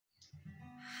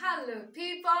Hello,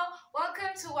 people.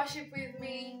 Welcome to Worship with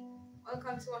Me.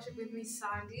 Welcome to Worship with Me,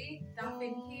 Sandy.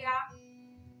 Daphne here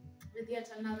with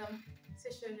yet another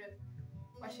session of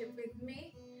Worship with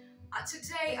Me.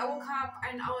 Today, I woke up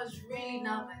and I was really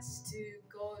nervous to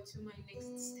go to my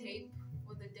next step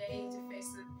for the day, to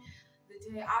face the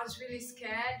day. I was really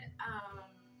scared.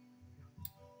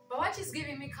 But what is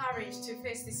giving me courage to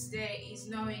face this day is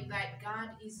knowing that God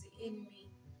is in me.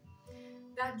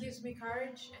 That gives me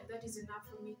courage, and that is enough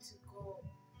for me to go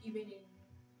even in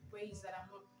ways that I'm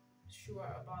not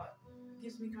sure about. It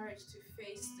gives me courage to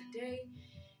face the day.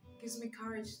 It gives me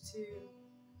courage to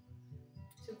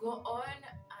go on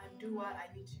and do what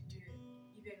I need to do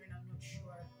even when I'm not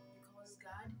sure, because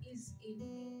God is in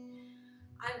me.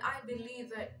 And I believe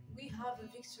that we have a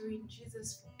victory in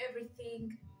Jesus for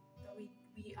everything that we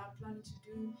are planning to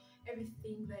do,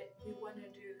 everything that we want to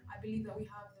do. I believe that we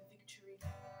have the victory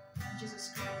in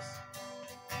Jesus Christ.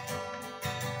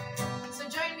 So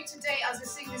join me today as we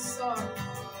sing this song.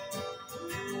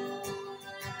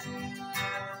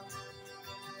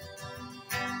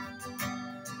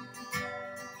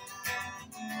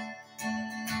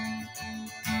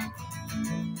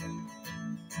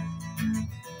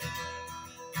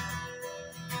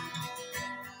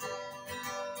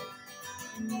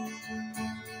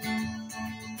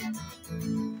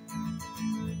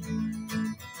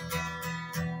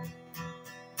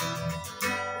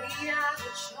 We are the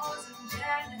chosen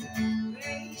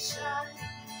generation.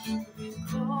 We've been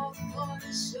called for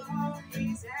to show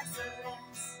His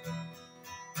excellence.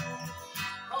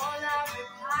 All I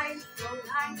require for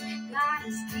life, God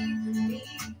has given me.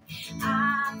 I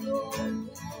know who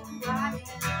I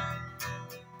am.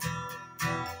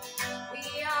 We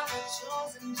are the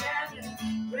chosen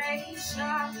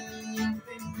generation. We've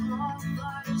been called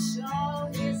for to show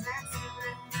His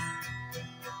excellence.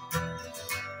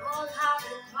 All I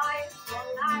require for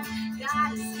life, God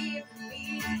has given me.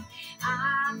 I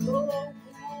know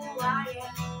who I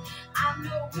am. I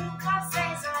know who God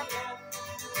says I am.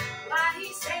 Why He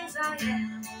says I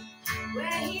am.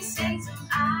 Where He says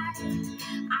I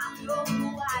know who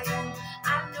I am. I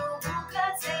know who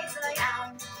God says I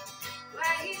am.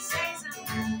 Where He says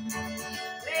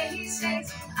where He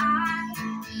says I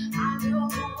know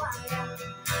who I am.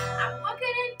 I'm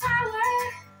walking in power,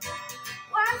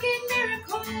 working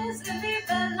miracles, and live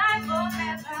a life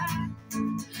forever.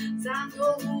 So I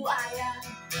know who I am.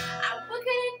 I'm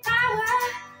working in power,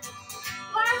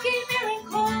 working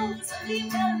miracles, and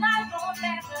live a life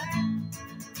forever.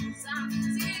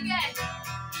 Sing it again.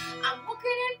 I'm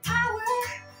walking in power,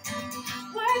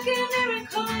 working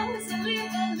miracles, and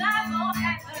live a life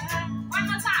forever. One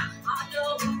more time. I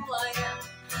know who I am.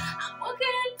 I'm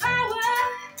walking in power,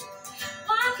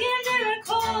 working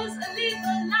miracles, and live a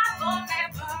life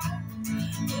forever.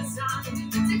 Yes,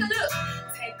 take a look.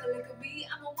 Take a look at me.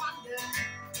 I'm a wonder.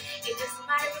 It doesn't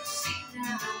matter what you see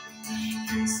now.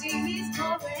 You see His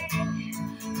glory.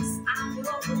 Yes, I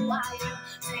know who I am.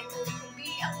 Take a look at me.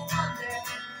 I'm a wonder.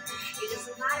 It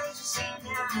doesn't matter what you see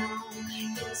now.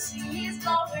 You see His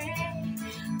glory.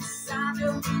 Yes, I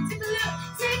know. Take a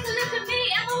look at me.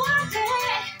 I'm a wonder.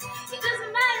 It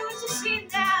doesn't matter what you see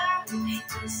now.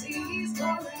 You see His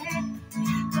glory.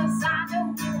 Cause I know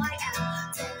who I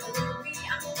am. Take a look at me.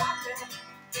 I'm a wonder.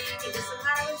 It doesn't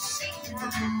matter what you see now.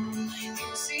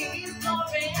 You see His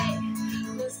glory.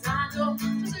 Cause I know.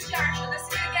 Just a church. Let's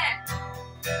sing it again.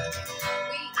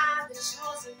 We are the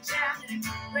chosen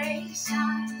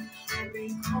generation. We've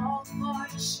been called for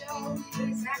to show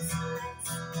His excellence.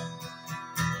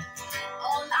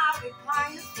 All I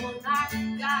require for life,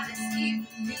 God has given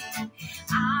me.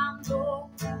 I know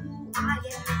who I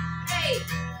am. Hey,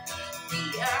 we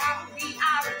are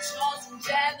a chosen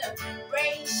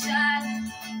generation.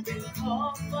 We've been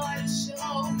called for to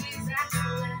show His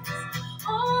excellence.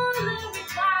 All I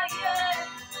require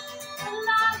for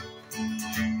life,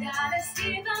 God has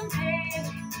given me.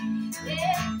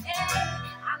 Yeah, yeah.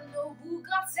 I know who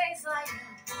God says I am.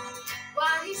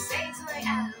 What He says I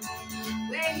am.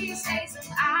 Where He says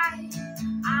I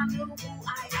know who I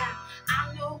am. I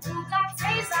know who God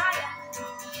says I am.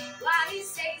 What He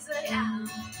says I am.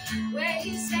 Where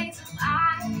He says I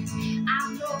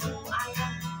know who I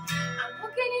am. I'm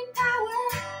walking in power,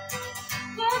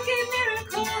 working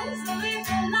miracles, and live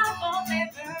a life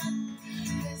forever.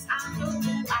 Yes, I know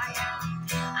who I am.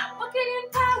 I'm walking in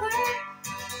power,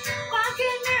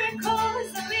 working miracles,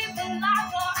 and live a life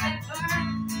forever.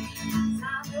 Yes, I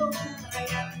know who I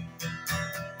am.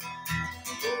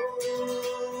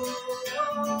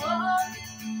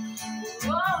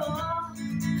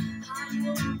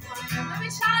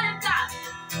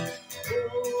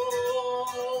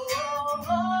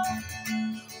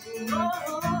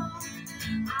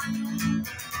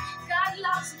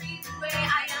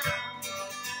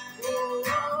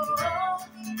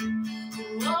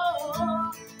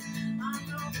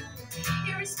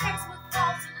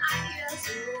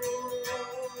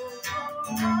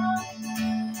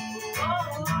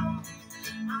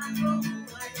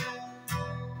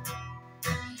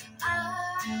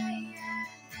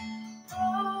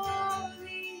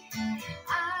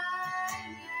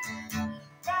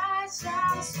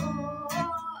 precious. Oh,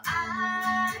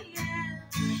 I am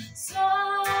so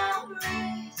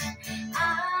rich. I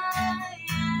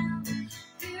am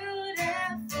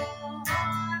beautiful.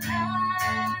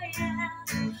 I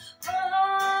am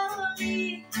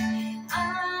holy. I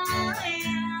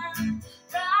am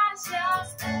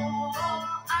precious.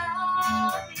 Oh, I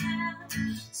am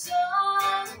so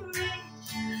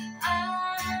rich. I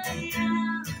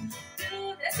am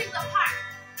beautiful. Let's sing the part.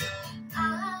 I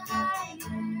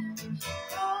am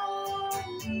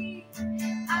holy.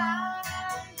 I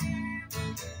am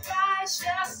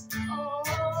righteous.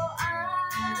 Oh,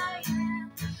 I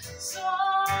am so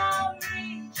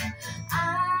rich.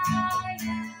 I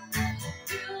am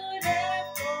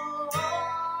beautiful.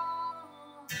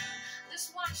 Just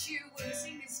want you, when you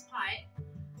sing this part,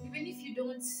 even if you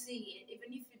don't see it,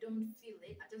 even if you don't feel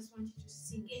it, I just want you to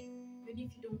sing it, even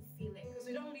if you don't feel it, because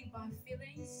we don't live by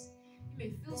feelings. You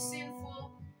may feel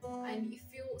sinful, and you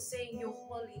feel saying you're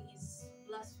holy is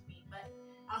blasphemy, but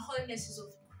our holiness is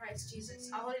of Christ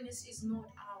Jesus. Our holiness is not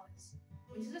ours.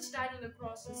 When Jesus died on the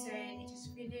cross and said, "It is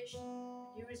finished,"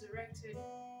 and He resurrected,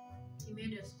 He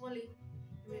made us holy,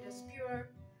 He made us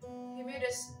pure, He made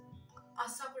us a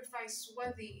sacrifice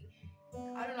worthy.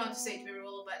 I don't know how to say it very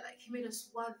well, but like He made us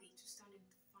worthy to stand in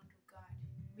front of God.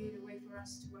 He made a way for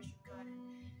us to worship God and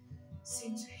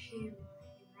sing to Him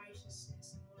in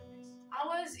righteousness and holiness.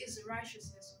 Ours is the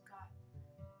righteousness of God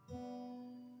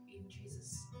in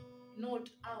Jesus, not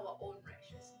our own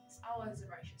righteousness. Ours is the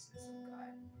righteousness of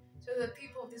God. So the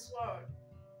people of this world,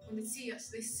 when they see us,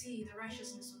 they see the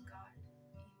righteousness of God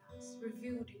in us,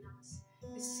 revealed in us.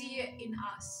 They see it in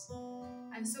us.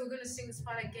 And so we're going to sing this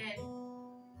part again.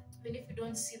 Even if you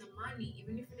don't see the money,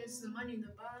 even if you don't see the money in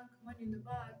the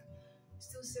bag,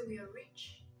 still say we are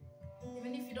rich.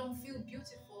 Even if you don't feel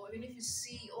beautiful, even if you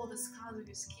see all the scars on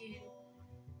your skin,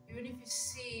 even if you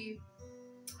see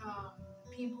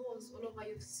pimples all over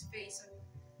your face,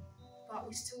 but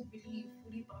we still believe,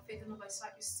 we live by faith and not by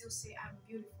sight, you still say, I'm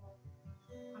beautiful.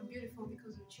 I'm beautiful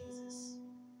because of Jesus.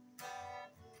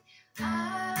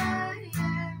 I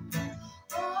am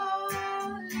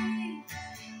holy.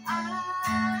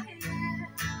 I am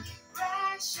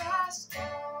precious.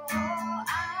 Oh,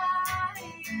 I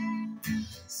am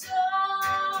so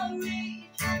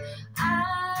rich. I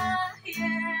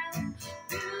am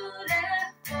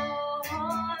beautiful.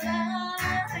 I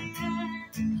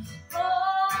am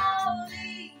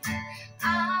holy. I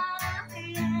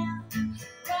am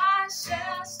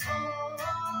precious.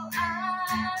 Oh, I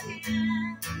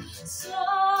am so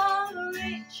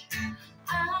rich.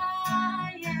 I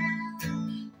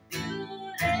am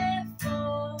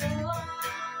beautiful.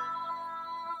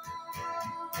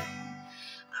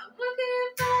 I'm working in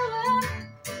power,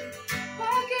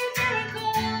 working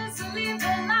miracles, to live a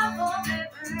life of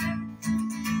ever.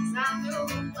 I know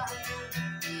who I am.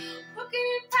 Working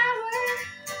in power,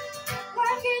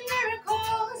 working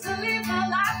miracles, to live a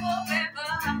life of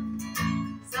ever.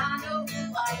 I know who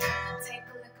I am. Take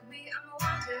a look at me, I'm a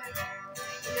wonder.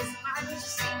 Cause I just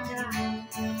see now,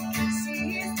 see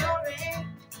His glory.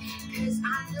 Cause I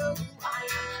know who I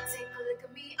am. Take a look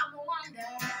at me, I'm a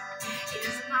wonder. It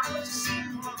doesn't matter what you see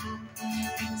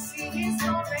now, see His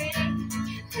glory.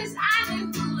 Cause I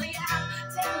know who I am.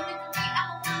 Take a look at me, I'm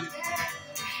a wonder.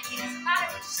 It doesn't matter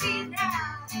what you see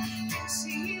now,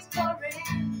 see His glory.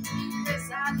 Cause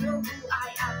I know who I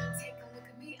am. Take a look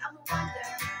at me, I'm a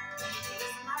wonder. It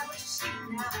doesn't matter what you see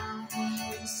now,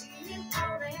 see His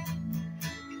glory.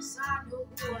 Cause I know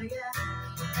who I am.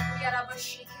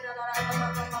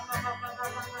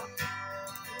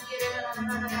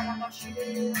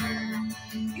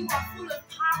 You are full of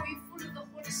power, you're full of the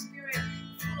Holy Spirit,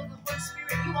 full of the Holy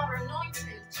Spirit. You are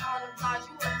anointed, child of God.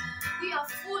 We are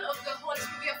full of the Holy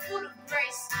Spirit, we are full of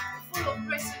grace, we're full of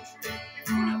grace and truth,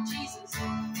 we're full of Jesus.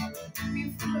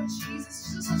 We're full of Jesus.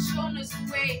 Jesus has shown us the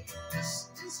way, Jesus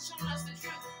has shown us the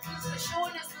truth, Jesus has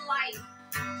shown us the light,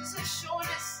 Jesus has shown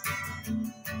us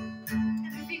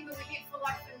everything that we need for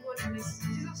life and godliness.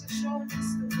 Jesus has shown us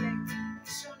the way.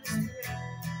 He's shown us the way.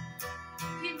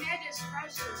 He made us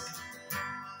righteous.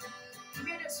 He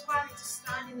made us worthy to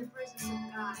stand in the presence of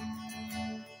God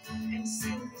and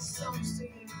sing these songs to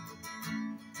Him.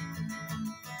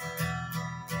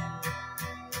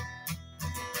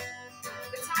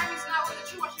 The time is now when the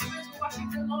true worshipers will worship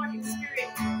the Lord in spirit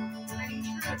and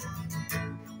in truth.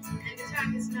 And the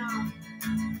time is now.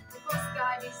 Because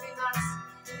God is in us.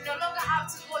 We no longer have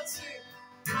to go to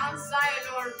Mount Zion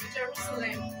or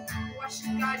Jerusalem to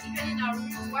worship God, even in our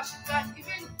rooms, worship God,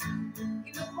 even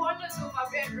in the corners of our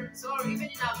bedrooms or even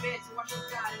in our beds, worship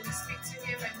God and speak to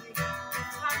Him and we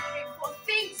time Him for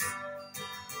things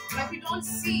Like we don't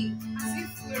see as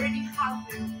if we already have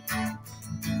them.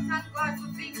 Thank God for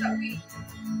things that we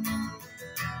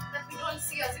don't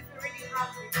see as if we already have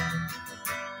them.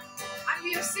 And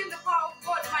we have seen the power of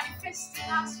God manifesting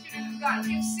us, children of God.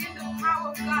 We have seen the power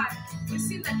of God. We've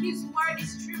seen that His word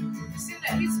is true. We've seen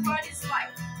that His word is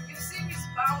life. We've seen His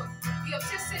power. We have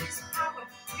tested His power.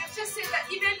 We have tested that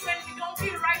even when we don't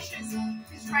feel righteous,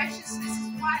 His righteousness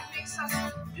is what makes us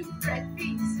do great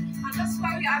things. And that's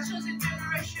why we are a chosen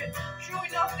generation,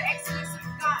 showing off the excellence of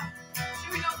God.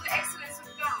 Showing off the excellence of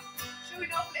God.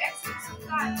 Showing off the excellence of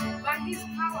God by His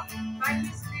power, by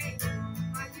His name,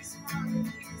 by His power in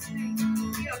His name.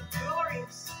 We are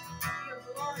glorious. We are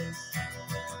glorious.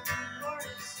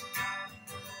 Glorious.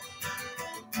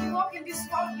 We walk in this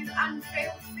world with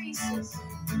unveiled faces.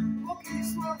 We walk in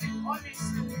this world with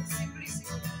honesty and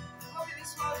simplicity. We walk in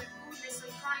this world with goodness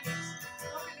and kindness. We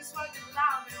walk in this world with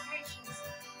love and patience.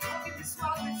 We walk in this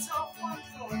world with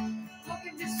self-control. We walk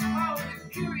in this world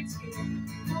with purity.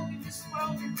 We walk in this world